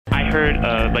heard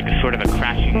like a sort of a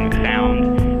crashing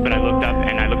sound, but I looked up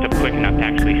quick enough to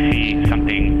actually see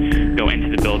something go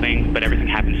into the building, but everything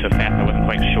happened so fast I wasn't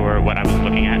quite sure what I was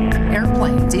looking at.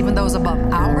 Airplanes, even those above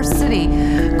our city,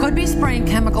 could be spraying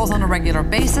chemicals on a regular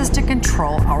basis to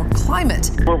control our climate.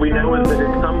 What we know is that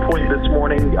at some point this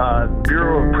morning,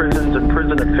 Bureau of Prisons and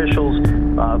prison officials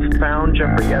found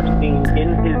Jeffrey Epstein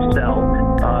in his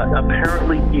cell.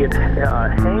 Apparently he had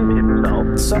hanged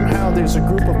himself. Somehow there's a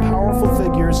group of powerful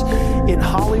figures in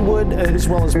Hollywood, as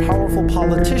well as powerful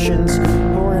politicians,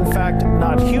 who are in fact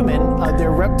not human.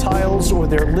 They're reptiles or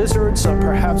they're lizards,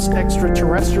 perhaps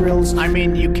extraterrestrials. I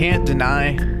mean, you can't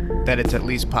deny that it's at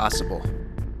least possible.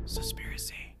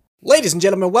 Suspiracy. Ladies and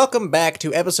gentlemen, welcome back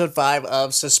to episode 5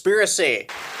 of Suspiracy.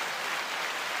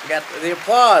 We got the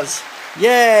applause.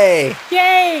 Yay!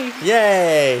 Yay!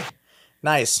 Yay!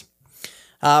 Nice.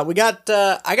 I got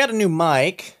a new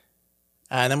mic,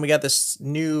 and then we got this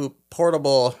new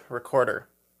portable recorder.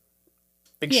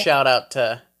 Big shout out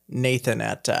to Nathan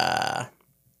at,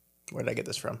 where did I get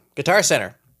this from? Guitar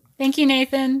Center. Thank you,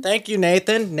 Nathan. Thank you,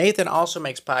 Nathan. Nathan also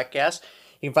makes podcasts.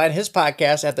 You can find his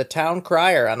podcast at The Town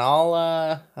Crier on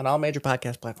all major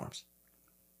podcast platforms.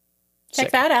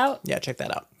 Check that out. Yeah, check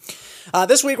that out.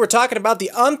 This week we're talking about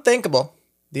the unthinkable,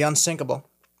 the unsinkable,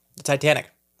 the Titanic.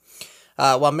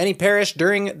 While many perished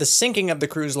during the sinking of the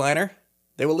cruise liner,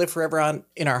 they will live forever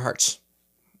in our hearts.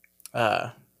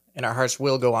 And our hearts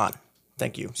will go on.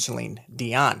 Thank you, Celine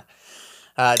Dion.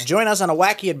 Join us on a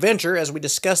wacky adventure as we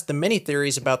discuss the many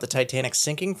theories about the Titanic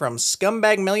sinking, from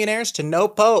scumbag millionaires to no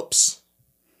popes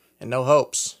and no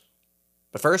hopes.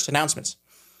 But first, announcements.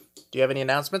 Do you have any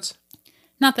announcements?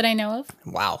 Not that I know of.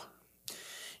 Wow.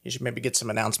 You should maybe get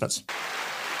some announcements.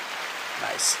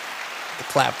 Nice. The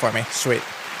clap for me. Sweet.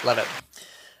 Love it.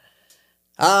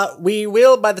 We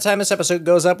will, by the time this episode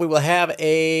goes up, we will have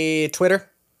a Twitter.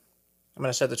 I'm going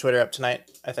to set the Twitter up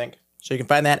tonight, I think. So you can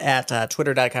find that at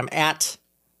twitter.com at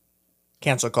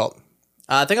Cancel Cult.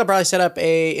 I think I'll probably set up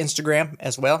a Instagram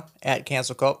as well at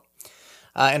Cancel Cult.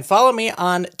 And follow me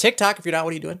on TikTok if you're not.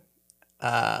 What are you doing?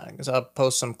 Because I'll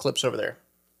post some clips over there.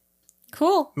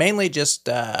 Cool. Mainly just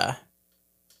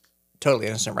totally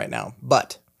innocent right now,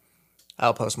 but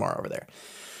I'll post more over there.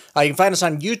 You can find us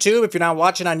on YouTube. If you're not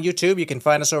watching on YouTube, you can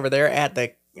find us over there at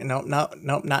at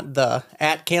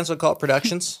Cancel Cult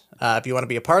Productions. If you want to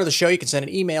be a part of the show, you can send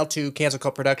an email to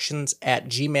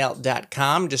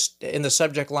cancelcultproductions@gmail.com. Just in the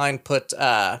subject line, put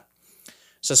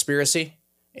Suspiracy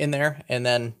in there, and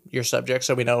then your subject,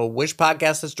 so we know which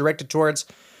podcast it's directed towards.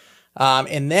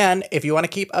 And then, if you want to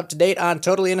keep up to date on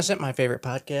Totally Innocent, my favorite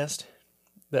podcast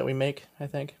that we make, I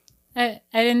think. I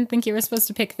didn't think you were supposed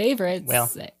to pick favorites.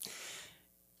 Well,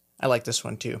 I like this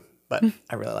one too, but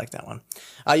I really like that one.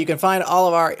 You can find all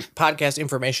of our podcast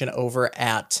information over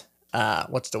at,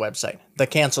 what's the website?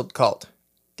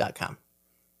 thecanceledcult.com.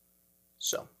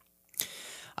 So,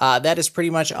 that is pretty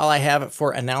much all I have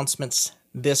for announcements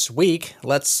this week.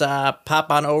 Let's pop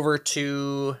on over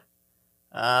to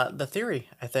the theory,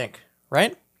 I think.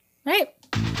 Right? Right.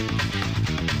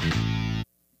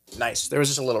 Nice. There was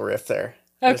just a little riff there.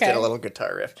 I just did a little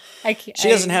guitar riff. She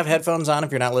doesn't have headphones on if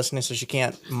you're not listening, so she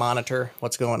can't monitor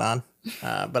what's going on.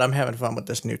 But I'm having fun with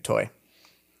this new toy.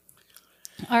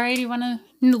 All right, you want to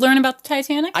learn about the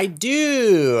Titanic? I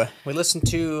do. We listened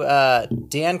to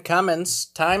Dan Cummins'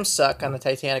 Time Suck on the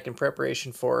Titanic in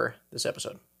preparation for this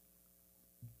episode.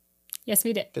 Yes,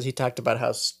 we did. Because he talked about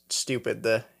how stupid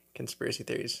the conspiracy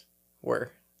theories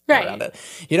were Right. around it.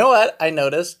 You know what I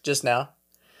noticed just now?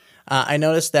 I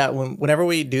noticed that whenever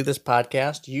we do this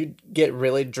podcast, you get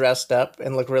really dressed up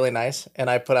and look really nice, and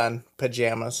I put on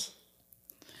pajamas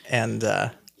and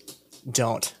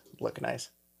don't look nice.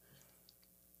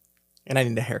 And I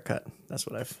need a haircut. That's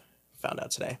what I've found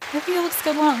out today. I think it looks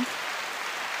good long.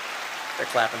 They're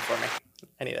clapping for me.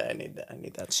 I need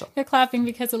that. So They're clapping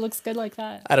because it looks good like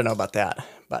that. I don't know about that,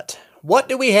 but what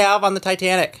do we have on the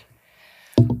Titanic?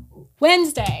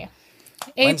 Wednesday.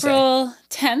 April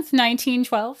 10th,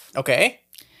 1912. Okay.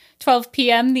 12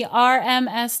 p.m., the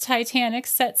RMS Titanic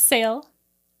set sail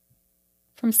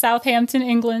from Southampton,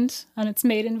 England, on its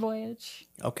maiden voyage.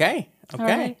 Okay. All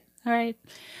right.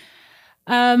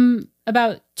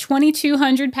 About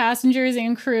 2,200 passengers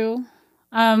and crew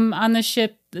on the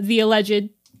ship, the alleged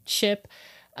ship.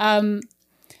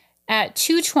 At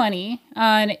 2:20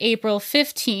 on April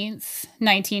 15th,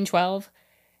 1912,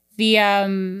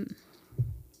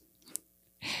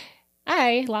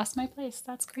 I lost my place.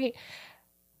 That's great.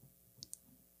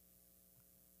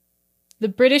 The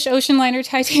British ocean liner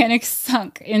Titanic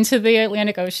sunk into the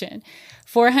Atlantic Ocean,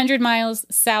 400 miles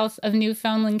south of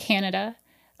Newfoundland, Canada,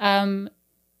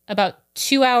 about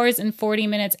 2 hours and 40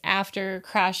 minutes after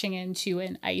crashing into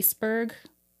an iceberg.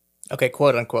 Okay,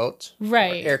 quote unquote.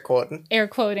 Right. Air quoting. Air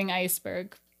quoting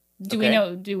iceberg. Do we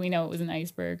know it was an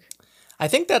iceberg? I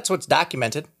think that's what's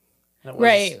documented. That was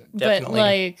Right. But definitely-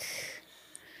 like,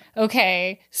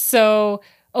 okay, so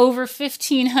over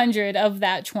 1,500 of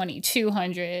that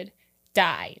 2,200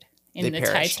 died in They the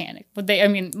perished. Titanic. But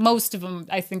most of them,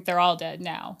 I think they're all dead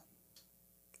now.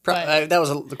 that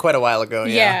was quite a while ago.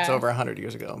 Yeah, Yeah. it's over 100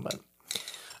 years ago. But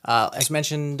as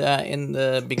mentioned in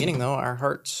the beginning, though, our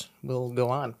hearts will go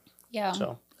on. Yeah.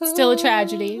 So Still a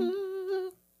tragedy.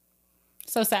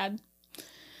 So sad.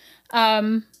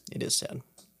 it is sad.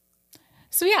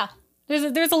 So yeah,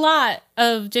 there's a lot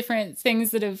of different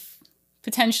things that have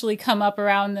potentially come up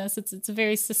around this. It's a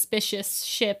very suspicious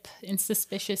ship and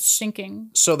suspicious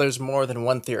sinking. So there's more than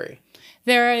one theory.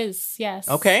 There is, yes.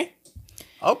 Okay.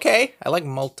 I like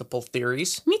multiple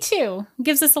theories. Me too.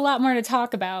 Gives us a lot more to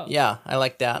talk about. Yeah, I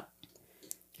like that.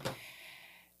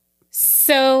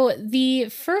 So the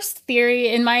first theory,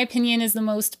 in my opinion, is the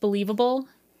most believable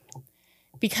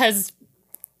because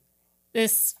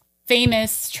this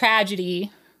famous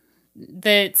tragedy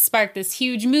that sparked this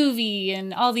huge movie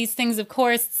and all these things, of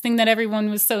course, this thing that everyone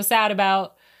was so sad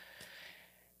about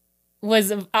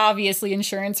was obviously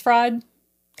insurance fraud.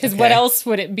 Because what Okay. else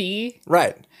would it be?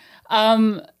 Right.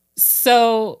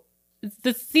 So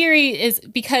the theory is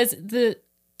because the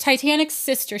Titanic's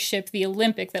sister ship, the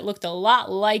Olympic, that looked a lot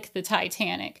like the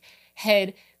Titanic,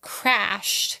 had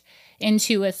crashed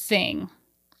into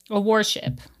a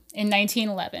warship in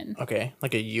 1911. Okay.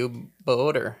 Like a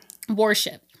U-boat or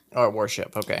Warship. a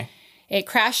warship. Okay. It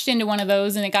crashed into one of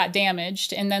those and it got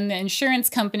damaged. And then the insurance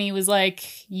company was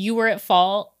like, you were at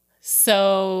fault,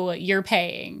 so you're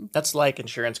paying. That's like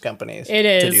insurance companies It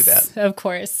is, to do that. of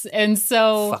course. And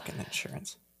so Fucking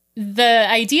insurance. the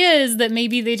idea is that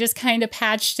maybe they just kind of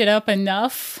patched it up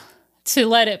enough to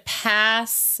let it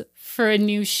pass for a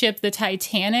new ship, the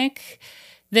Titanic,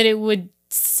 that it would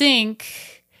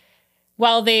sink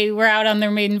while they were out on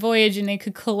their maiden voyage and they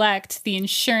could collect the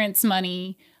insurance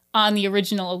money on the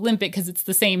original Olympic because it's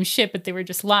the same ship, but they were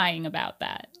just lying about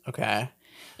that. Okay.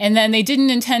 And then they didn't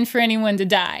intend for anyone to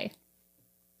die.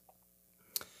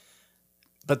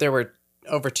 But there were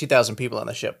over 2,000 people on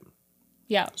the ship.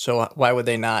 Yeah. So why would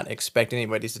they not expect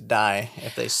anybody to die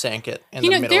if they sank it in the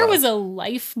middle There of was a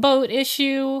lifeboat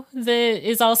issue that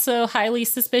is also highly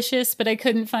suspicious, but I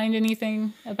couldn't find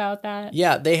anything about that.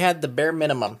 Yeah, they had the bare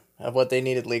minimum of what they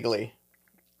needed legally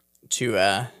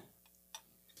to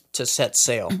set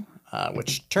sail,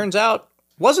 which turns out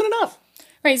wasn't enough.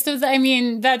 Right. So,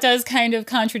 that does kind of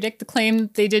contradict the claim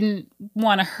that they didn't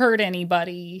want to hurt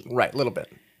anybody. Right, a little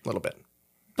bit.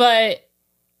 But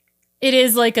it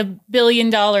is like $1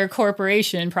 billion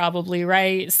corporation, probably,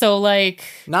 right? So, like,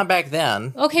 Not back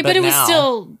then. okay, but it was now.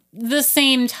 still the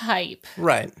same type.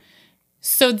 Right.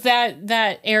 So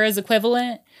that era is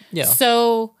equivalent. Yeah.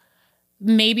 So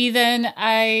maybe then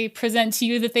I present to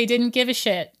you that they didn't give a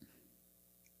shit.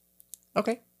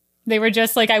 Okay. They were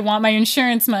just like, I want my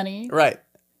insurance money. Right.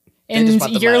 And just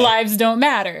want the your money. lives don't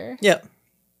matter. Yeah.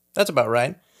 That's about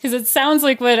right. Because it sounds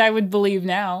like what I would believe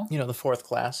now. You know, the fourth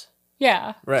class.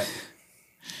 Yeah. Right.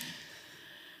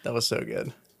 That was so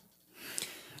good.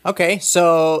 Okay,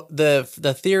 so the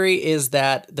theory is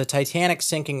that the Titanic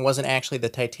sinking wasn't actually the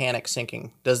Titanic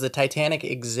sinking. Does the Titanic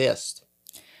exist?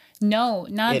 No,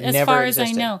 not It as never far as I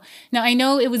existed. know. Now, I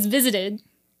know it was visited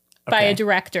by Okay. a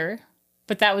director,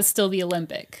 but that was still the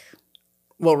Olympic.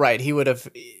 Well, right. He would have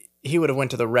went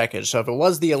to the wreckage. So if it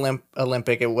was the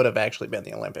Olympic, it would have actually been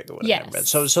the Olympic. It would have never been.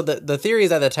 Yes. So the theory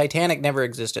is that the Titanic never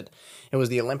existed. It was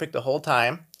the Olympic the whole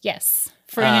time, Yes,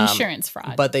 for an insurance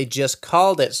fraud. but they just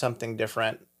called it something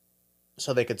different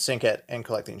so they could sink it and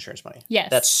collect the insurance money. Yes.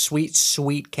 That's sweet,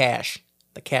 sweet cash.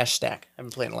 The cash stack. I've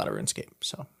been playing a lot of RuneScape,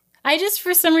 so. I just,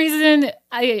 for some reason,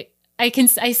 I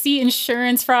see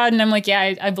insurance fraud and I'm like,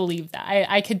 yeah, I believe that.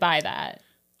 I could buy that.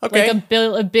 Okay. Like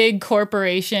a big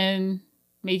corporation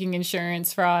making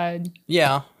insurance fraud.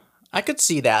 Yeah, I could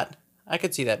see that. I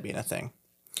could see that being a thing.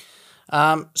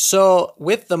 So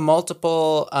with the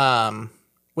multiple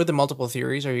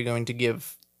theories, are you going to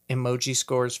give emoji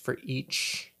scores for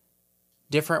each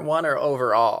different one or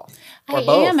overall? Or I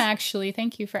both? am actually.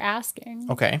 Thank you for asking.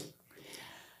 Okay.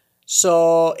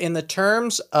 So in the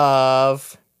terms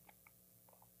of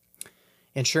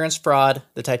insurance fraud,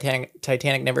 the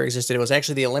Titanic never existed. It was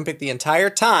actually the Olympic the entire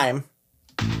time.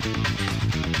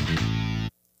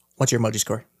 What's your emoji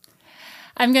score?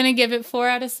 I'm going to give it 4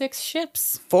 out of 6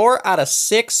 ships. 4 out of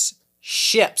 6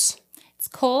 ships. It's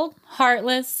cold,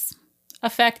 heartless,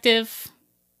 effective,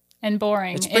 and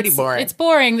boring. It's pretty boring. It's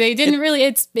boring. They didn't really.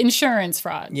 It's insurance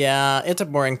fraud. Yeah, it's a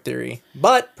boring theory,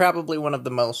 but probably one of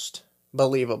the most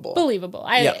believable. Believable.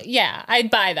 I'd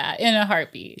buy that in a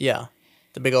heartbeat. Yeah,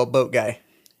 the big old boat guy.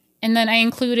 And then I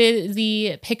included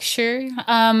the picture.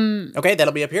 Okay,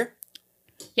 that'll be up here.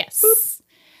 Yes. Boop.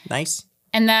 Nice.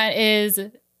 And that is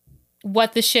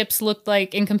what the ships looked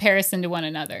like in comparison to one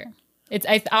another. It's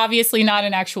obviously not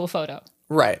an actual photo.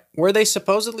 Right. Were they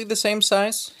supposedly the same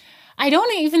size? I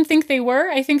don't even think they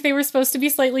were. I think they were supposed to be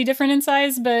slightly different in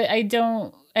size, but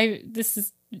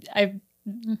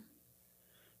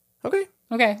Okay.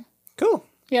 Okay. Cool.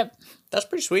 Yep. That's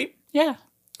pretty sweet. Yeah.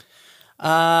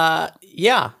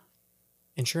 Yeah.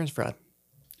 Insurance fraud.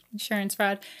 Insurance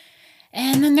fraud.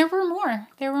 And then there were more.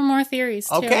 There were more theories,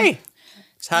 too. Okay.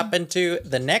 Let's hop into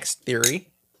the next theory.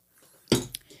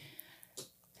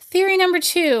 Theory number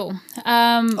 2.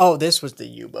 This was the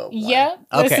U-boat one. Yep.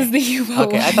 Okay. This is the U-boat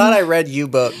Okay, one. I thought I read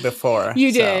U-boat before.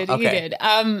 You did. Okay. You did.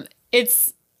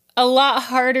 It's a lot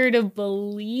harder to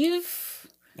believe.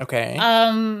 Okay.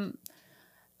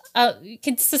 You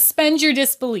could suspend your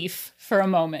disbelief for a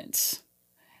moment.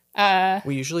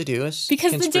 We usually do as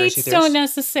Because the conspiracy dates theorists. don't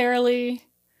necessarily...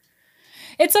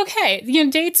 It's okay.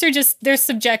 Dates are they're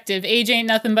subjective. Age ain't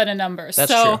nothing but a number.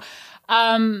 That's true.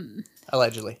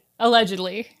 Allegedly.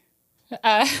 Allegedly.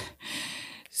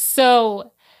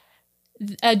 So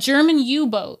a German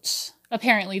U-boat,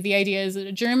 apparently the idea is that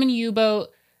a German U-boat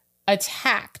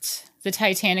attacked the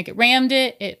Titanic. It rammed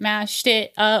it, it mashed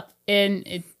it up, and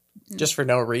it... Just for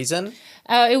no reason?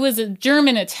 It was a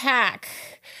German attack.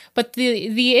 But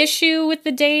the issue with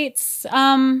the dates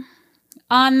on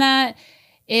that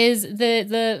is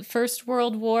the First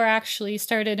World War actually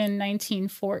started in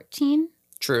 1914.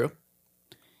 True.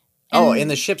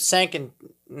 And the ship sank in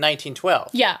 1912.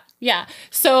 Yeah.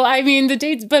 So, I mean, the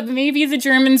dates, but maybe the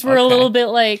Germans were a little bit,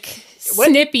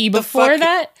 snippy before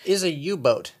that. Is a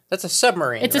U-boat? That's a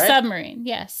submarine, It's right? a submarine,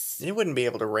 yes. You wouldn't be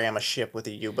able to ram a ship with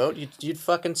a U-boat. You'd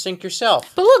fucking sink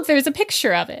yourself. But look, there's a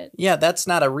picture of it. Yeah, that's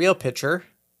not a real picture.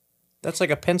 That's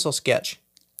like a pencil sketch.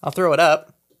 I'll throw it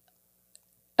up.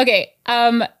 Okay,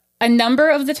 a number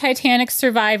of the Titanic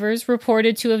survivors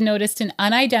reported to have noticed an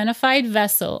unidentified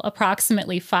vessel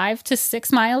approximately 5 to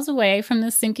 6 miles away from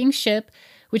the sinking ship,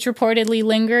 which reportedly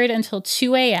lingered until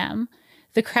 2 a.m.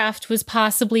 The craft was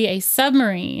possibly a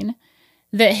submarine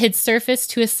that had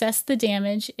surfaced to assess the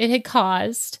damage it had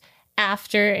caused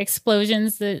after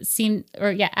explosions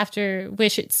after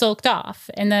which it sulked off.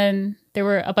 And then there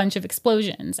were a bunch of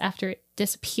explosions after it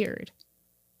disappeared.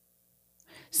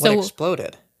 What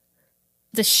exploded?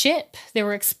 The ship. There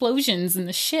were explosions in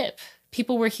the ship.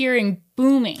 People were hearing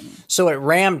booming. So it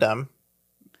rammed them.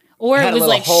 Or it was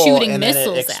like shooting and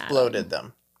missiles then it exploded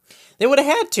them. They would have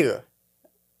had to.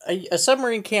 A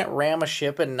submarine can't ram a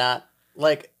ship and not,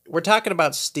 we're talking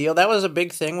about steel. That was a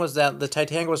big thing, was that the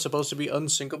Titanic was supposed to be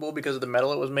unsinkable because of the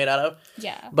metal it was made out of.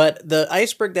 Yeah. But the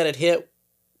iceberg that it hit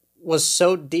was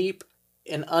so deep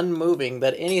and unmoving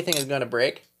that anything is going to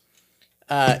break.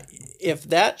 If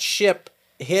that ship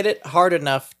hit it hard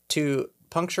enough to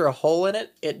puncture a hole in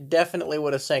it, it definitely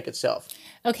would have sank itself.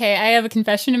 Okay, I have a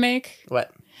confession to make.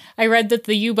 What? I read that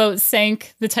the U-boat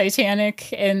sank the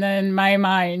Titanic, and then my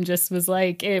mind just was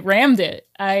like, it rammed it.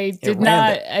 I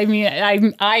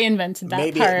invented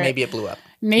that part. Maybe it blew up.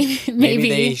 Maybe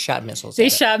they shot missiles.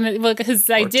 Because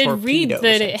I did read that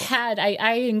it something. had.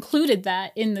 I included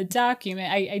that in the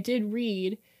document. I did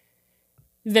read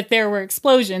that there were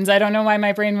explosions. I don't know why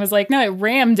my brain was like, no, it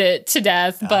rammed it to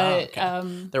death. But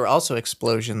there were also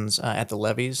explosions at the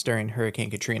levees during Hurricane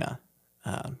Katrina,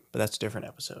 but that's a different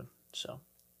episode. So,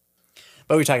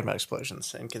 but we're talking about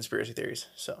explosions and conspiracy theories.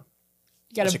 So,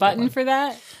 you got a button for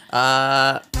that?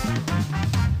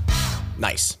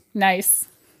 Nice. All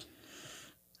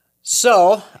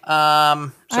So,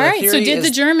 right. So did the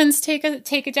Germans take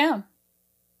it down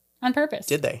on purpose?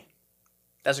 Did they?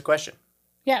 That's a question.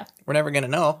 Yeah. We're never going to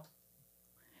know.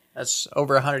 That's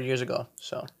over 100 years ago.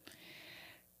 So.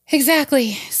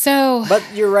 Exactly. So. But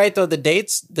you're right, though. The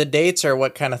dates are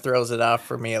what kind of throws it off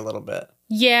for me a little bit.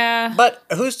 Yeah. But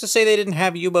who's to say they didn't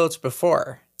have U-boats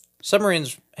before?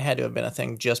 Submarines had to have been a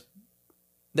thing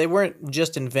they weren't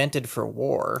just invented for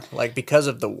war, because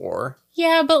of the war.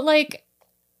 Yeah, but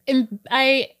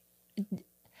I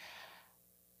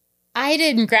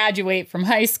didn't graduate from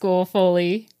high school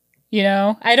fully.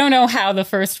 I don't know how the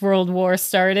First World War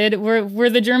started. Were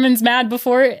the Germans mad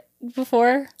before?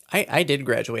 I did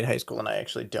graduate high school, and I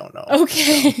actually don't know.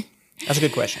 Okay. So, that's a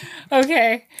good question.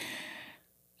 Okay.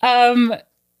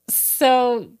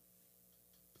 So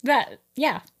that,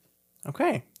 yeah.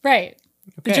 Okay. Right.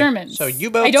 The Germans. So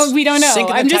U-boats. We don't know.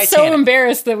 sinking the I'm just Titanic. so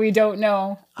embarrassed that we don't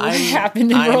know what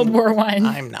happened in World War One.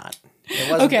 I'm not. It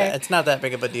wasn't. Okay. It's not that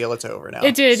big of a deal. It's over now.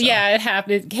 It did. So. Yeah, it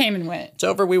happened. It came and went. It's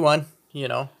over. We won.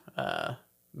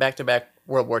 Back-to-back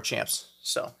World War champs.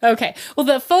 So. Okay. Well,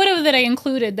 the photo that I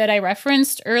included that I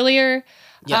referenced earlier,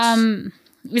 Yes.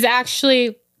 was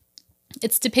actually,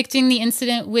 it's depicting the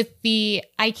incident with the,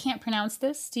 I can't pronounce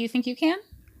this. Do you think you can?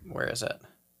 Where is it?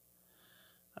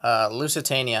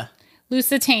 Lusitania.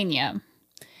 Lusitania.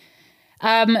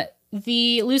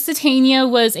 The Lusitania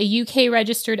was a UK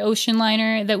registered ocean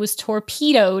liner that was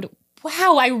torpedoed.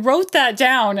 Wow, I wrote that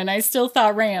down and I still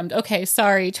thought rammed. Okay,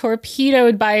 sorry.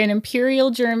 Torpedoed by an Imperial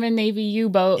German Navy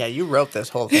U-boat Yeah, you wrote this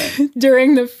whole thing.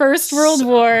 during the First World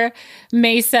War,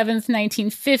 May 7th,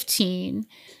 1915.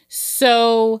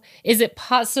 So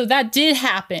so that did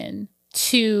happen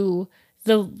to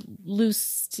the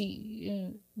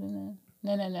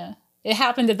No. It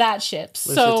happened to that ship.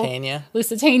 Lusitania.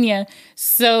 Lusitania.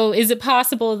 So is it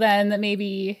possible then that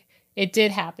maybe it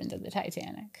did happen to the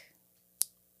Titanic?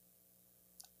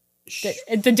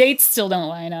 The dates still don't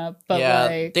line up,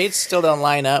 but dates still don't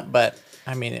line up, but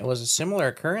I mean, it was a similar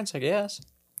occurrence, I guess.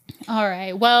 All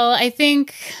right. Well, I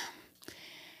think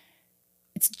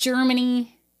it's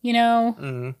Germany,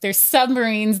 There's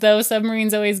submarines, though.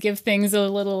 Submarines always give things a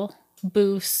little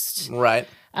boost. Right.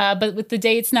 But with the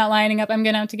dates not lining up, I'm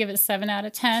going to have to give it 7 out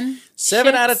of 10.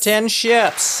 7 out of 10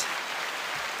 ships.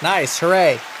 Nice.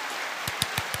 Hooray.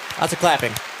 Lots of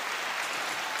clapping.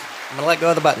 I'm going to let go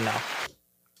of the button now.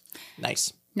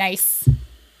 Nice. Nice.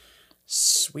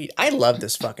 Sweet. I love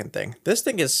this fucking thing. This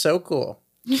thing is so cool.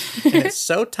 And it's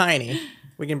so tiny.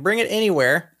 We can bring it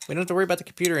anywhere. We don't have to worry about the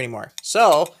computer anymore.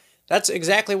 So that's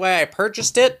exactly why I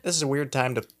purchased it. This is a weird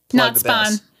time to plug Not this.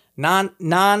 spawn.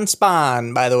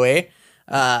 Non-spawn, by the way.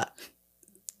 The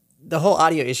whole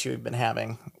audio issue we've been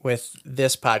having with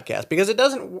this podcast, because it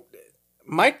doesn't.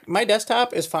 My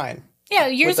desktop is fine. Yeah,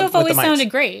 yours have always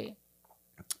sounded great.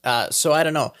 So I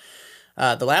don't know.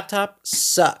 The laptop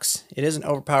sucks. It is an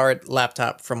overpowered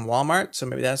laptop from Walmart, so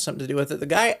maybe that's something to do with it. The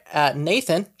guy,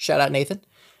 Nathan, shout out Nathan,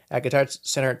 at Guitar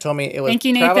Center, told me it was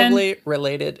probably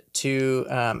related to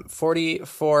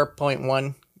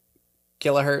 44.1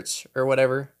 kilohertz or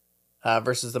whatever,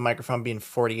 versus the microphone being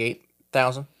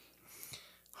 48,000,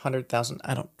 100,000.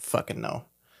 I don't fucking know.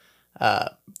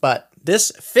 But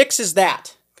this fixes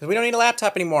that, because we don't need a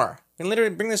laptop anymore. We can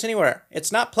literally bring this anywhere.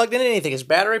 It's not plugged into anything. It's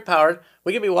battery powered.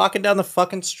 We could be walking down the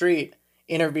fucking street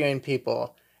interviewing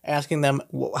people, asking them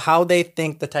how they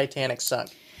think the Titanic sunk.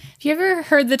 Have you ever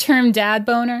heard the term dad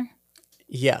boner?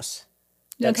 Yes.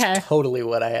 That's totally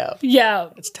what I have. Yeah.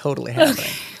 It's totally happening.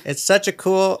 Okay. It's such a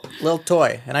cool little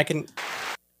toy. And I can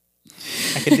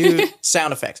do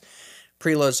sound effects,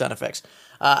 preload sound effects.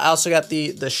 I also got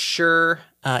the Shure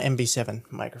MV7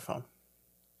 microphone.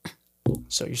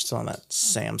 So you're still on that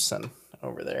Samson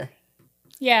over there.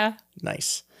 Yeah.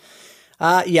 Nice.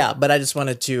 Yeah, but I just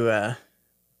wanted to,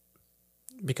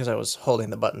 because I was holding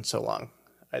the button so long,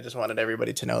 I just wanted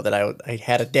everybody to know that I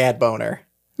had a dad boner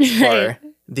for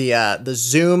the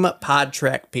Zoom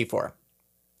PodTrack P4.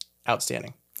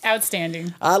 Outstanding.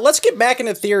 Outstanding. Let's get back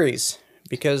into theories,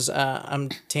 because I'm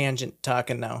tangent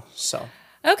talking now. So.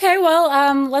 Okay,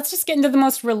 well, let's just get into the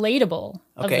most relatable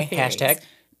of the theories. Hashtag.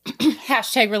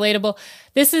 Hashtag relatable.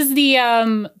 This is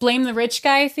the blame the rich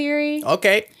guy theory.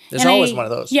 Okay. There's always one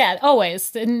of those. Yeah,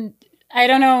 always. And I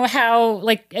don't know how,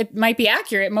 it might be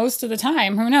accurate most of the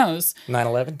time. Who knows?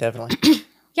 9/11, definitely.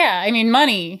 Yeah, I mean,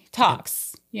 money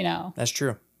talks, That's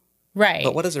true. Right.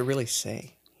 But what does it really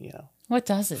say, What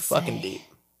does it say? Fucking deep.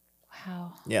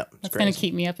 Wow. Yeah. That's going to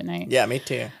keep me up at night. Yeah, me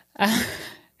too.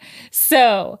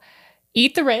 So,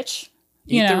 eat the rich.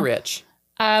 Eat the rich.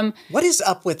 What is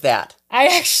up with that? I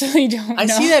actually don't know. I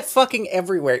see that fucking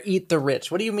everywhere. Eat the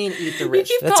rich. What do you mean eat the rich?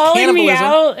 You keep calling me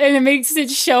out, and it makes it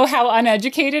show how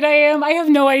uneducated I am. I have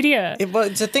no idea.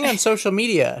 It's a thing on social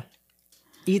media.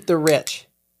 Eat the rich.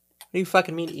 What do you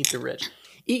fucking mean eat the rich?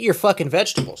 Eat your fucking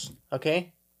vegetables,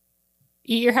 okay?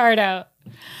 Eat your heart out.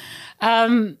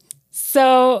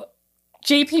 So,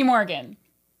 JP Morgan.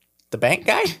 The bank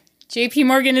guy? JP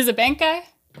Morgan is a bank guy?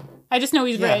 I just know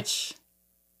he's rich.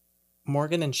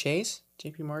 Morgan and Chase?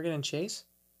 JP Morgan and Chase?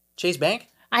 Chase Bank?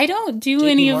 I don't do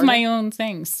any of my own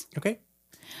things. Okay.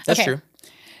 That's true.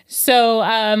 So,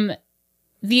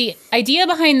 the idea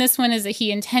behind this one is that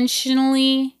he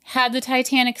intentionally had the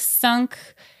Titanic sunk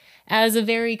as a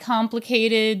very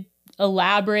complicated,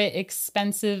 elaborate,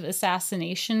 expensive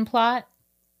assassination plot.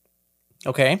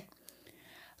 Okay.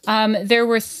 There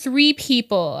were 3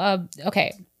 people.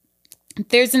 Okay.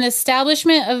 There's an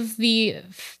establishment of the...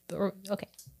 Okay.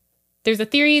 there's a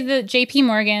theory that J.P.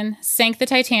 Morgan sank the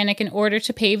Titanic in order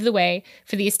to pave the way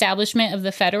for the establishment of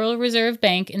the Federal Reserve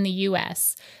Bank in the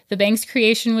U.S. The bank's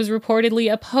creation was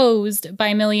reportedly opposed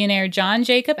by millionaire John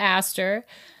Jacob Astor,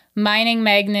 mining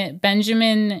magnate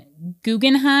Benjamin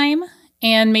Guggenheim,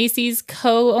 and Macy's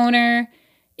co-owner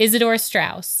Isidore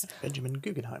Straus. Benjamin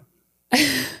Guggenheim.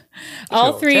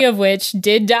 All three of which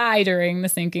did die during the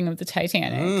sinking of the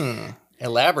Titanic.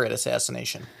 Elaborate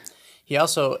assassination. He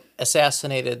also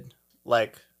assassinated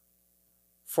like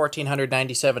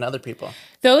 1,497 other people.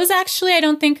 Those actually, I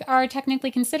don't think are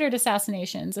technically considered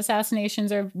assassinations.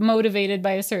 Assassinations are motivated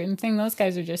by a certain thing. Those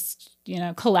guys are just,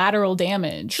 collateral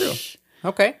damage. True.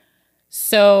 Okay.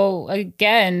 So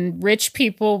again, rich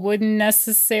people wouldn't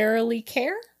necessarily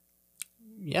care.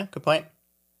 Yeah, good point.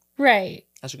 Right.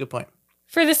 That's a good point.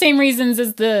 For the same reasons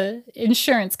as the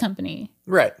insurance company.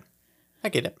 Right. I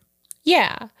get it.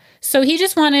 Yeah. So he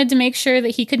just wanted to make sure that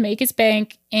he could make his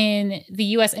bank in the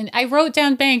U.S. And I wrote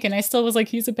down bank and I still was like,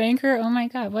 he's a banker? Oh my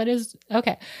God, what is...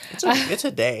 Okay. It's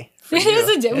a day. It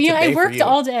is a day. It's a day I for worked you.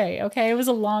 all day. Okay. It was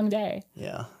a long day.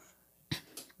 Yeah.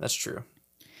 That's true.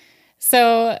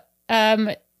 So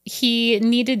he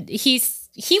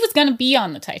was going to be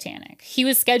on the Titanic. He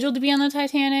was scheduled to be on the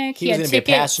Titanic. He was had going to be a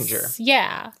tickets. passenger.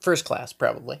 Yeah. First class,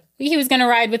 probably. He was going to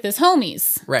ride with his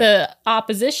homies, Right. the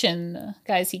opposition, the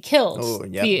guys he killed. Oh,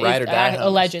 yeah. Ride or die homies.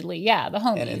 Allegedly. Yeah, the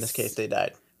homies. And in this case, they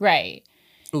died. Right.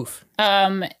 Oof.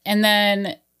 And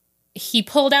then he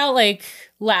pulled out like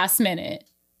last minute.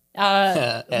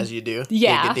 As you do.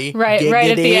 Yeah, Giggity.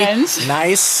 right at the end.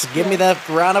 Nice. Give me that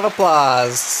round of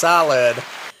applause. Solid.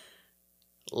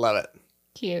 Love it.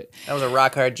 Cute. That was a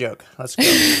rock hard joke. Let's go.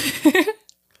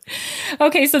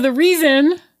 Okay, so the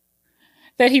reason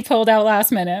that he pulled out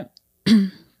last minute.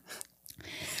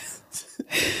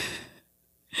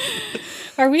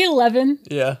 Are we 11?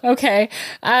 Yeah. Okay.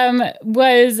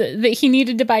 Was that he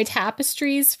needed to buy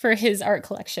tapestries for his art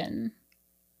collection.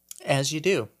 As you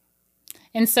do.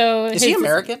 And so Is he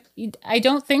American? I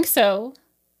don't think so.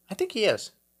 I think he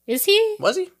is. Is he?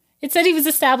 Was he? It said he was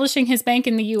establishing his bank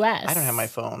in the U.S. I don't have my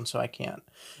phone, so I can't.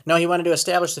 No, he wanted to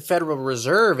establish the Federal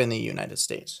Reserve in the United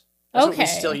States. That's what we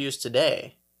still use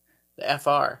today. The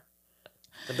FR.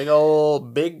 The big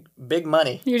old, big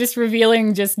money. You're just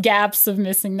revealing just gaps of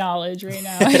missing knowledge right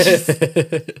now.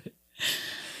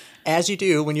 As you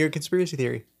do when you're a conspiracy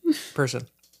theory person.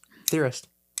 Theorist.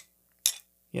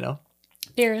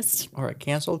 Theorist. Or a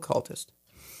canceled cultist.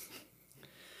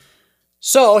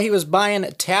 So he was buying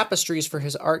tapestries for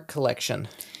his art collection.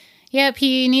 Yep,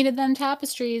 he needed them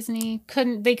tapestries, and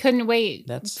they couldn't wait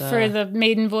for the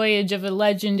maiden voyage of a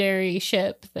legendary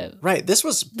ship. Right, this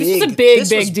was big.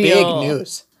 This was a big deal. Big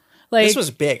news. Like, this was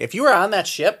big. If you were on that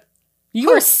ship, you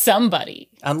were somebody.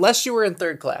 Unless you were in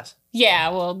third class. Yeah,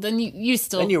 well, then you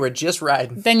still. Then you were just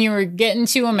riding. Then you were getting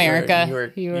to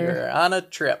America. You were on a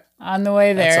trip. On the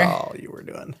way there. That's all you were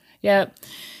doing. Yep.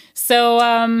 So,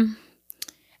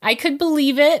 I could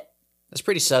believe it. That's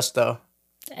pretty sus, though.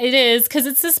 It is, because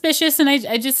it's suspicious, and I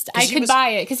could buy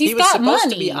it, because he's got money. He was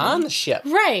supposed to be on the ship.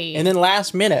 Right. And then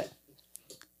last minute,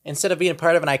 instead of being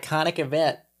part of an iconic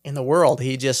event in the world,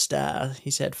 he just, he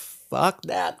said, fuck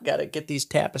that, gotta get these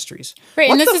tapestries. Right,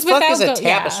 what and this the is fuck without is a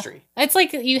tapestry? Yeah. It's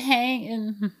like you hang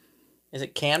and... Is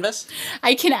it canvas?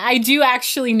 I do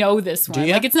actually know this one. Do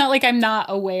you? Like, it's not like I'm not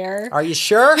aware. Are you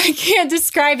sure? I can't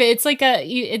describe it. It's like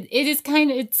it is kind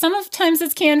of, sometimes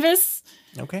it's canvas.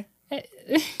 Okay.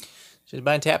 She's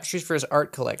buying tapestries for his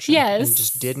art collection. Yes. And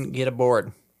just didn't get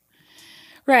aboard.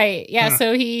 Right. Yeah.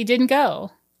 So he didn't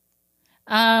go.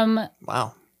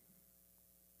 Wow.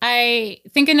 I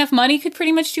think enough money could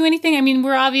pretty much do anything. I mean,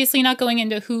 we're obviously not going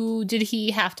into who did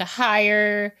he have to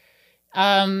hire.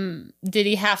 Did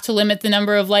he have to limit the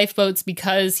number of lifeboats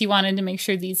because he wanted to make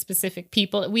sure these specific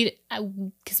people,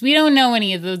 because we don't know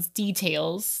any of those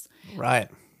details. Right.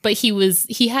 But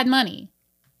he had money.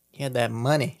 He had that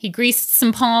money. He greased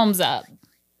some palms up.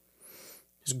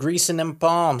 He's greasing them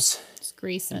palms. Just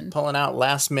greasing. Pulling out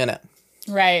last minute.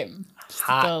 Right.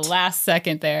 Hot. The last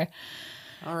second there.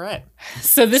 All right.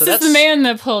 So this is the man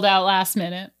that pulled out last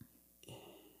minute.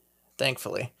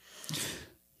 Thankfully.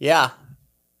 Yeah.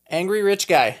 Angry rich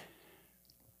guy.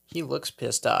 He looks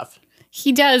pissed off.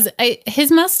 He does. His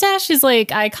mustache is like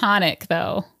iconic,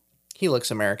 though. He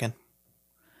looks American.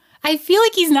 I feel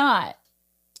like he's not.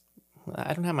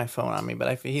 I don't have my phone on me,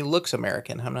 but he looks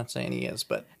American. I'm not saying he is,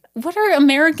 but... What are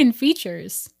American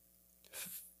features?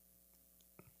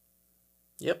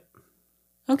 Yep.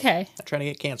 Okay. I'm trying to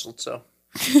get canceled, so...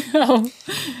 Oh,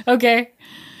 okay.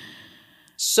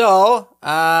 So,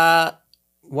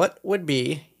 what would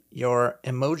be your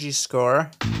emoji score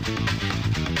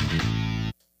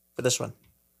for this one?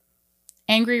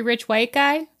 Angry rich white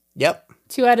guy. Yep.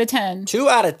 2 out of 10. 2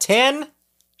 out of 10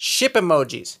 ship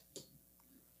emojis.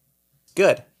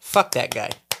 Good. Fuck that guy.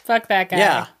 Fuck that guy.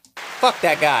 Yeah. Fuck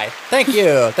that guy. Thank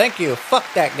you. Thank you. Fuck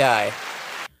that guy.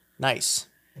 Nice.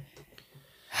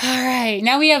 All right.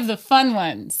 Now we have the fun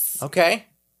ones. Okay.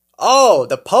 Oh,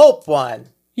 the Pope one.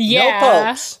 Yeah. No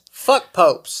popes. Fuck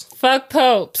popes. Fuck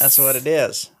popes. That's what it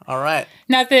is. All right.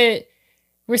 Not that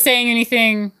we're saying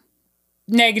anything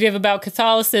negative about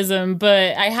Catholicism,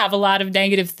 but I have a lot of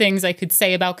negative things I could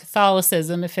say about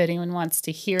Catholicism if anyone wants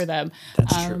to hear them.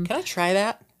 That's true. Can I try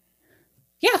that?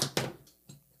 Yeah.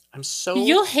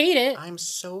 You'll hate it. I'm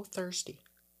so thirsty.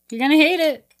 You're going to hate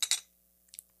it.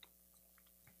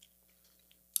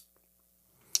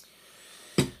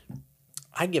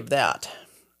 I give that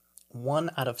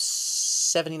 1 out of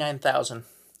 79,000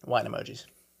 wine emojis.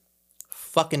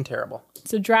 Fucking terrible.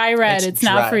 It's a dry red. It's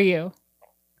dry. not for you.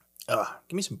 Ugh,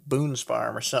 give me some Boone's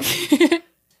Farm or something.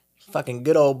 Fucking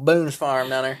good old Boone's Farm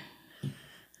down there.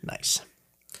 Nice.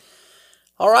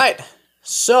 All right.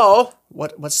 So,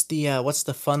 what's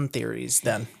the fun theories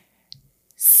then?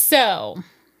 So,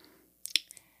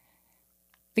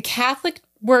 the Catholic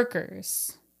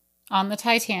workers on the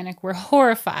Titanic were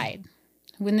horrified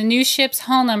when the new ship's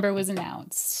hull number was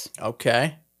announced.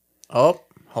 Okay. Oh,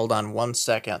 hold on 1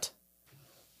 second.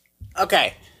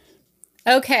 Okay.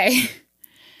 Okay.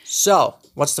 So,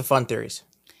 what's the fun theories?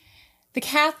 The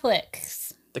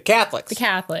Catholics. The Catholics. The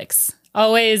Catholics.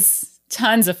 Always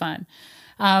tons of fun.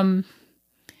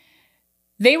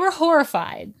 They were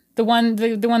horrified. The ones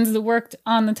that worked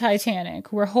on the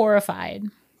Titanic were horrified.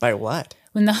 By what?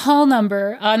 When the hull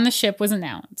number on the ship was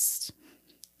announced.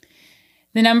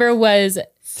 The number was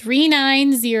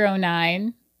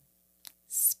 3909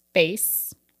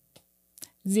 space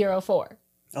 04.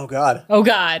 Oh, God. Oh,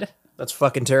 God. That's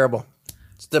fucking terrible.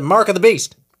 It's the mark of the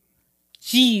beast.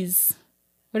 Jeez.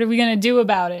 What are we going to do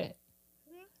about it?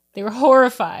 They were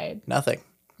horrified.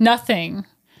 Nothing.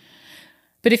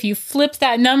 But if you flip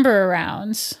that number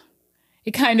around,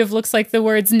 it kind of looks like the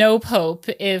words no pope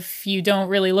if you don't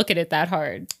really look at it that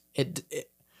hard.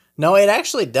 No, it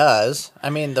actually does. I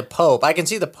mean, the Pope. I can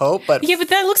see the Pope, but... Yeah, but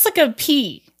that looks like a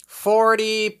P.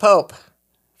 40 Pope.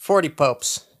 40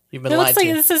 popes. You've been lied to.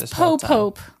 It looks like this is Pope.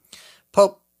 Pope.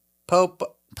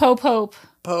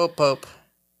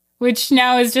 Which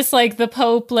now is just like the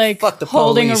Pope, like Fuck the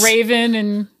holding police. a raven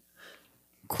and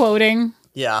quoting.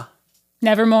 Yeah.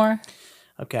 Nevermore.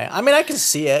 Okay. I mean, I can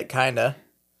see it, kind of.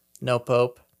 No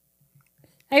Pope.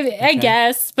 I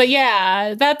guess. But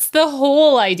yeah, that's the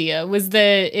whole idea, was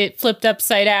that it flipped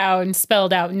upside down and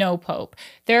spelled out no Pope.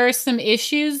 There are some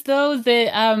issues, though,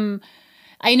 that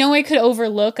I know I could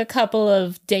overlook a couple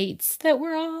of dates that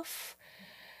were off.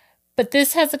 But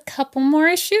this has a couple more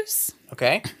issues.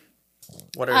 Okay.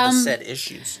 What are the said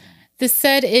issues? The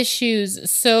said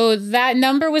issues. So that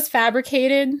number was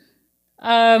fabricated.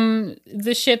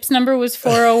 The ship's number was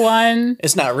 401.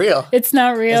 It's not real. It's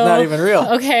not real. It's not even real.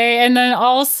 Okay. And then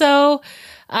also,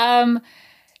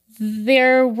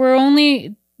 there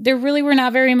really were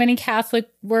not very many Catholic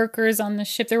workers on the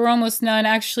ship. There were almost none.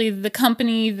 Actually, the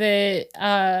company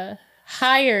that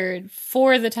hired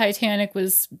for the Titanic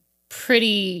was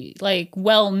pretty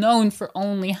well known for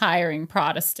only hiring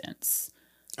Protestants.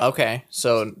 Okay.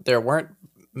 So there weren't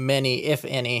many, if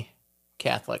any,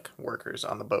 Catholic workers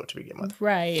on the boat to begin with.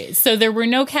 Right. So there were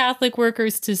no Catholic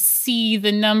workers to see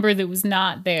the number that was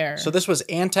not there. So this was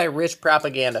anti-rich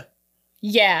propaganda.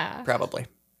 Yeah. Probably.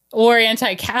 Or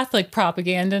anti-Catholic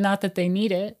propaganda, not that they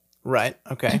need it. Right.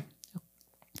 Okay.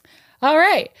 All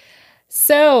right.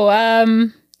 So,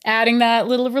 adding that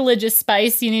little religious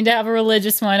spice, you need to have a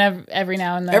religious one every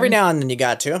now and then. Every now and then you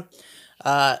got to.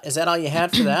 Is that all you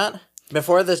had for that?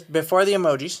 Before the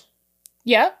emojis?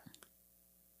 Yep.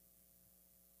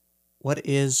 What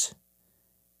is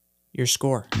your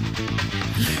score?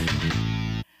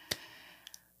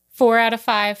 4 out of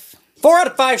 5. 4 out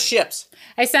of 5 ships.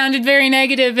 I sounded very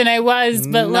negative, and I was,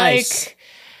 but Nice.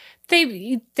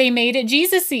 they made it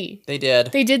Jesus-y. They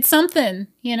did. They did something,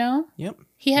 you know? Yep.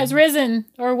 He has risen,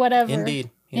 or whatever.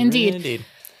 Indeed. Indeed.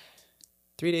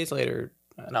 3 days later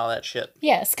and all that shit.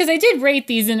 Yes, because I did rate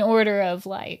these in order of,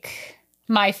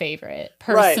 my favorite,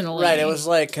 personally. Right. It was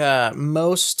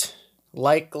most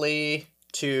likely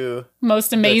to...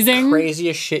 Most amazing. The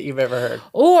craziest shit you've ever heard.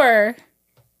 Or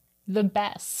the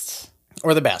best.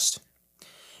 Or the best.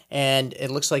 And it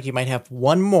looks like you might have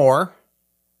one more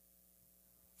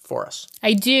for us.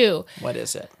 I do. What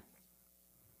is it?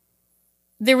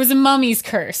 There was a mummy's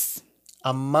curse.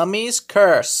 A Mummy's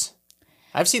Curse.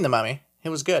 I've seen The Mummy. It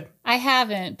was good. I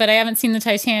haven't, but I haven't seen the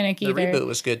Titanic either. The reboot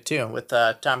was good too, with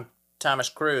Thomas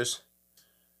Cruise.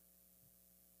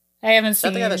 I haven't Is that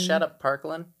seen. the guy that shot up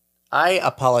Parkland? I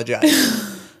apologize.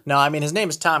 No, I mean, his name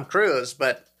is Tom Cruise,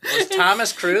 but was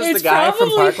Thomas Cruise the It's guy from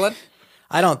probably- Parkland?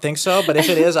 I don't think so, but if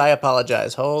it is, I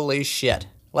apologize. Holy shit.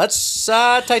 Let's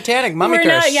Titanic mummy We're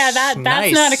curse. not. Yeah, that's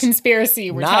Nice. not a conspiracy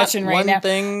we're Not touching right one now.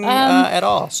 thing at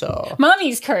all. So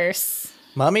Mummy's curse.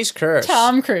 mummy's curse.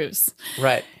 Tom Cruise.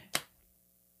 Right.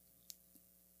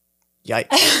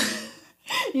 Yikes.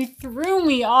 You threw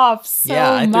me off so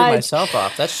Yeah, I threw much. myself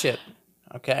off. That shit.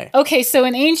 Okay. Okay, so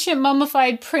an ancient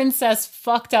mummified princess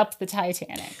fucked up the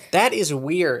Titanic. That is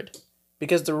weird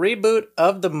because the reboot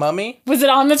of The Mummy. Was it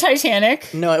on the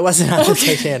Titanic? No, it wasn't on the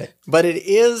Titanic, but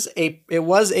it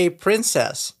was a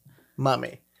princess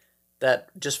mummy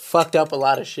that just fucked up a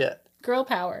lot of shit. Girl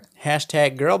power.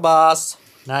 Hashtag girl boss.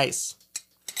 Nice.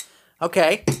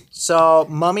 Okay, so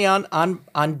mummy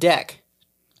on deck.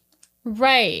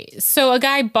 Right. So a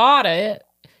guy bought it.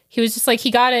 He was just like, he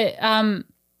got it.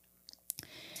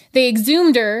 They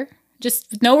exhumed her,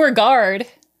 just no regard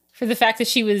for the fact that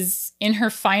she was in her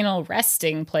final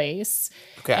resting place.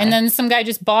 Okay. And then some guy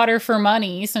just bought her for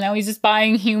money. So now he's just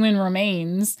buying human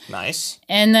remains. Nice.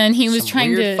 And then he was Some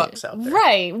trying weird to. fucks out there.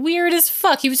 Right. Weird as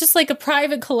fuck. He was just like a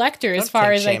private collector as Don't far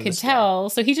kink as I shame could this guy. tell.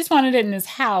 So he just wanted it in his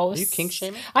house. Are you kink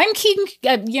shaming? I'm kink.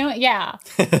 Yeah.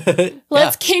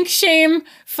 Let's kink shame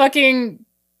fucking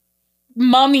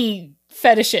mummy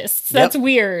fetishists. That's Yep.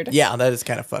 weird. Yeah, that is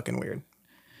kind of fucking weird.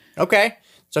 Okay,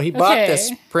 so he bought Okay.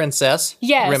 this princess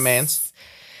Yes. remains.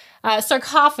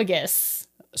 Sarcophagus.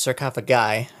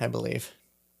 Sarcophagi, I believe.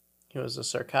 He was a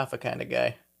sarcophagus kind of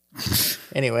guy.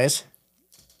 Anyways,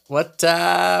 what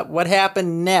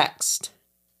happened next?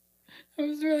 It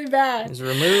was really bad. It was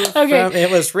removed Okay. from.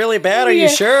 It was really bad. Are Yeah.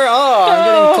 you sure? Oh, I'm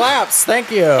Oh. getting claps.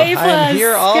 Thank you. A+. I'm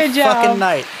here all Good job. fucking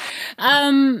night.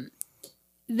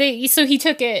 So he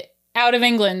took it out of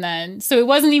England then. So it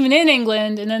wasn't even in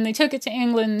England, and then they took it to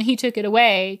England and he took it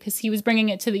away because he was bringing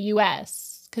it to the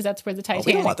US because that's where the Titanic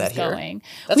we don't want that is here. going.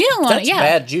 That's, we don't want that's it. Yeah.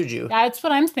 bad juju. That's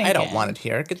what I'm thinking. I don't want it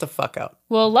here. Get the fuck out.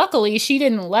 Well, luckily she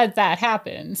didn't let that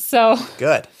happen. So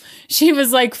Good. she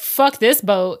was like, fuck this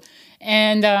boat.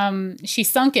 And she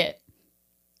sunk it.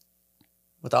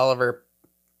 With all of her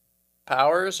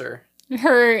powers, or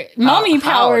Her mummy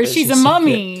how powers. does She's she a sink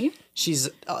mummy. she's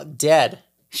dead.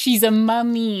 She's a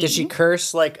mummy. Did she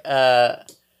curse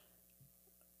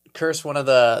curse one of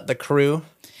the crew?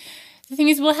 The thing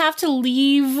is, we'll have to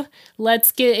leave.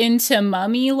 Let's get into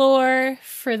mummy lore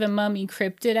for the mummy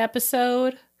cryptid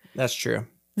episode. That's true.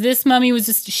 This mummy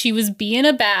was she was being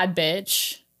a bad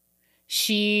bitch.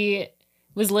 She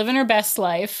was living her best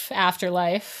life,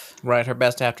 afterlife. Right, her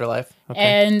best afterlife. Okay.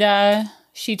 And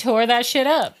she tore that shit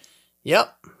up.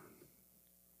 Yep.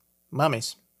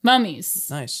 Mummies. Mummies.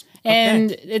 Nice.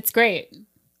 And Okay. it's great.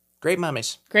 Great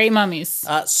mummies. Great mummies.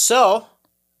 So,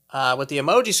 with the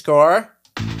emoji score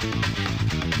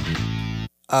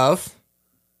of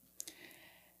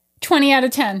 20 out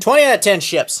of 10. 20 out of 10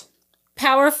 ships.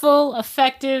 Powerful,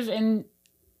 effective, and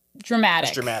dramatic.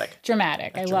 That's dramatic.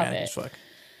 Dramatic. I love Dramatic it. as fuck.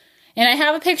 And I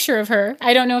have a picture of her.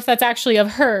 I don't know if that's actually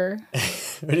of her.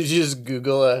 Or did you just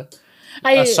Google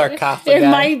a sarcophagi? It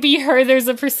might be her. There's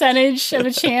a percentage of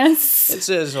a chance. It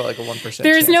says like a 1%.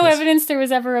 There's no chance. evidence there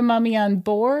was ever a mummy on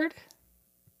board.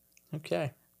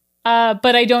 Okay.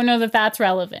 But I don't know that that's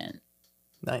relevant.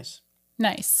 Nice.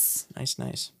 Nice.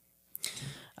 Nice.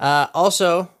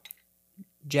 Also,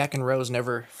 Jack and Rose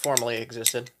never formally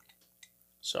existed.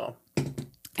 So, I eager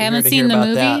haven't to seen hear the about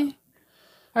movie. that.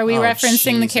 Are we Oh,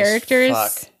 referencing the Jesus characters?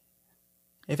 fuck.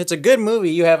 If it's a good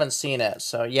movie, you haven't seen it.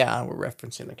 So, yeah, we're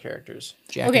referencing the characters.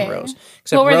 Jack Okay. and Rose.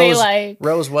 What were Rose, they like?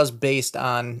 Rose was based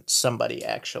on somebody,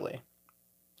 actually.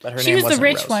 But her She name was the wasn't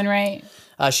rich Rose. one, right?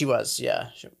 She was, yeah.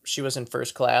 She was in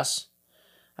First Class.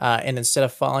 And instead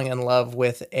of falling in love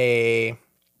with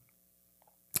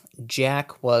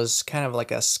Jack was kind of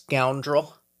like a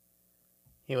scoundrel.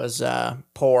 He was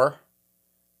poor.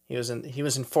 He was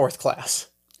in fourth class,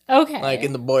 Okay. like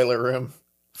in the boiler room.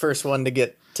 First one to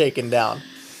get taken down.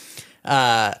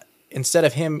 Instead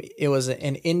of him, it was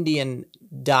an Indian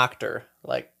doctor,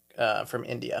 like from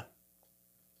India.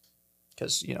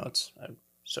 Because, it's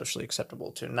socially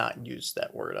acceptable to not use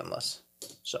that word unless.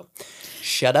 So,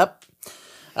 shut up.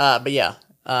 But yeah,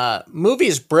 movie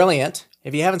is brilliant.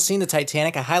 If you haven't seen the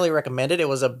Titanic, I highly recommend it. It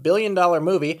was $1 billion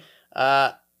movie.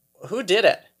 Who did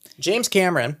it? James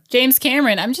Cameron. James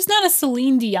Cameron. I'm just not a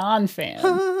Celine Dion fan.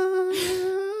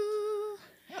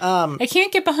 I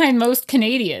can't get behind most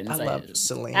Canadians. I love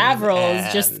Celine. Avril is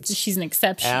and just, she's an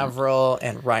exception. Avril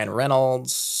and Ryan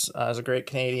Reynolds is a great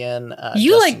Canadian.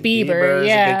 You like Justin Bieber, is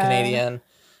yeah. a good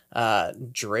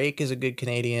Canadian. Drake is a good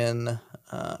Canadian.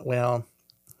 Well,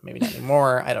 maybe not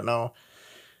anymore. I don't know.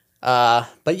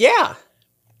 But yeah.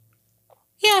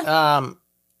 Yeah,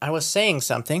 I was saying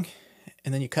something,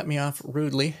 and then you cut me off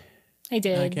rudely. I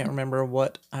did. I can't remember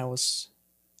what I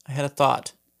had a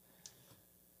thought.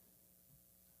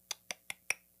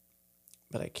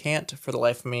 But I can't, for the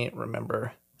life of me,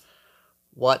 remember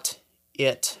what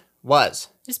it was.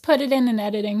 Just put it in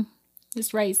editing.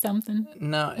 Just write something.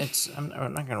 No, I'm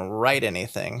not going to write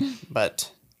anything,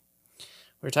 but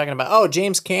we were talking about,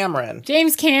 James Cameron.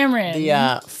 James Cameron.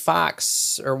 The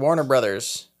Fox or Warner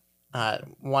Brothers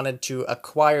wanted to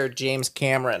acquire James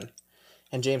Cameron,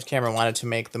 and James Cameron wanted to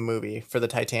make the movie for the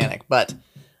Titanic, but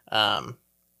Warner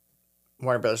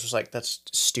Brothers was like, that's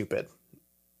stupid.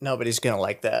 Nobody's going to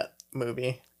like that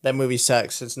movie. That movie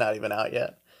sucks. It's not even out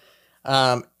yet.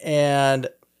 And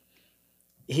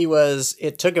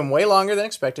it took him way longer than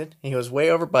expected. He was way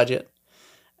over budget.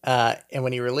 And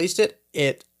when he released it,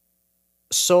 it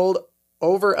sold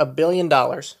over $1 billion,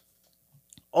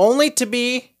 only to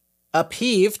be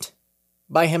upheaved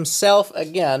by himself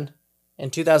again in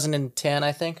 2010,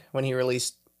 I think, when he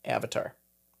released Avatar.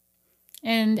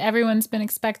 And everyone's been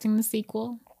expecting the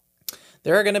sequel.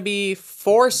 There are going to be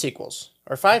 4 sequels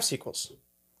or 5 sequels.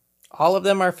 All of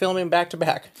them are filming back to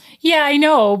back. Yeah, I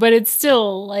know, but it's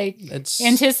still like It's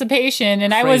anticipation,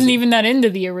 and I wasn't crazy. even that into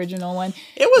the original one.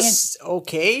 It was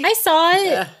okay. I saw it.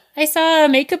 Yeah. I saw a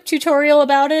makeup tutorial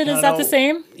about it. I Is don't that the know.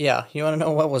 same? Yeah, you want to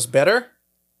know what was better?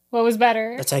 What was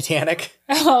better? The Titanic.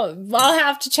 Oh, I'll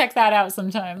have to check that out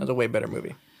sometime. That was a way better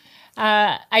movie.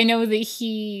 I know that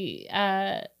he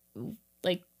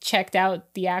checked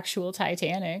out the actual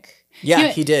Titanic. Yeah, You-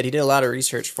 he did. He did a lot of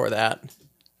research for that.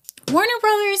 Warner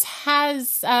Brothers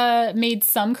has made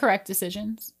some correct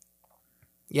decisions.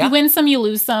 Yeah. You win some, you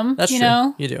lose some. That's you true.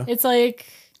 know? You do. It's like,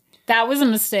 that was a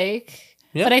mistake.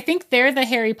 Yeah. But I think they're the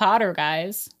Harry Potter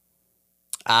guys.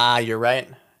 You're right.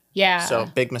 Yeah. So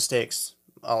big mistakes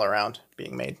all around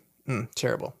being made.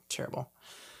 Terrible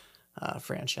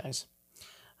franchise.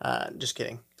 Just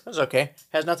kidding. It was okay.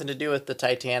 Has nothing to do with the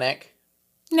Titanic.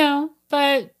 No,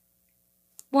 but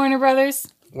Warner Brothers.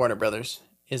 Warner Brothers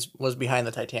was behind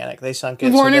the Titanic. They sunk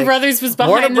it. Warner Brothers was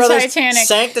behind Warner the Brothers Titanic.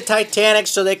 sank the Titanic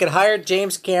so they could hire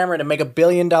James Cameron to make $1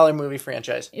 billion movie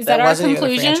franchise. Is that our wasn't even a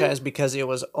conclusion? franchise because it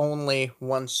was only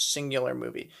one singular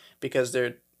movie. Because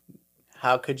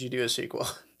how could you do a sequel?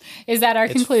 Is that our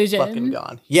It's conclusion? fucking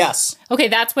gone. Yes. Okay,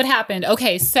 that's what happened.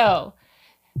 Okay, so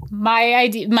my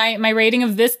idea, my rating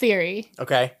of this theory: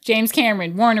 Okay. James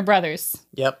Cameron, Warner Brothers,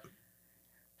 Yep.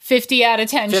 50 out of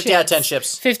 10. 50 ships. out of 10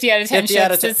 ships. 50 out of 10 50 ships.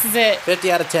 out of 10. This is it.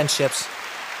 50 out of 10 ships.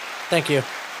 Thank you.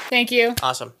 Thank you.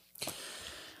 Awesome.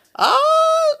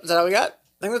 Is that all we got?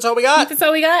 I think that's all we got. That's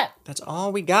all we got. That's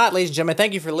all we got, ladies and gentlemen.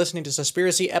 Thank you for listening to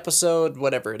Suspiracy episode,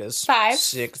 whatever it is. 5.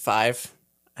 5.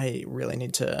 I really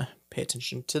need to pay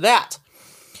attention to that.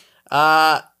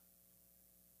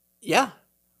 Yeah.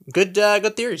 Good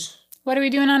theories. What are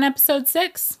we doing on episode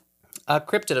 6? A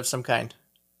cryptid of some kind.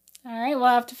 All right, we'll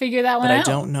have to figure that one But out.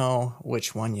 I don't know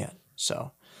which one yet.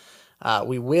 So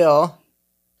we will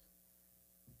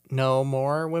know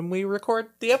more when we record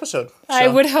the episode. I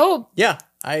So, would hope. Yeah,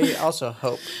 I also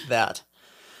hope that.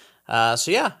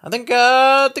 So yeah, I think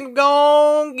I'm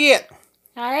gonna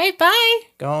All right, bye.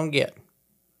 get.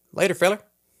 Later, fella.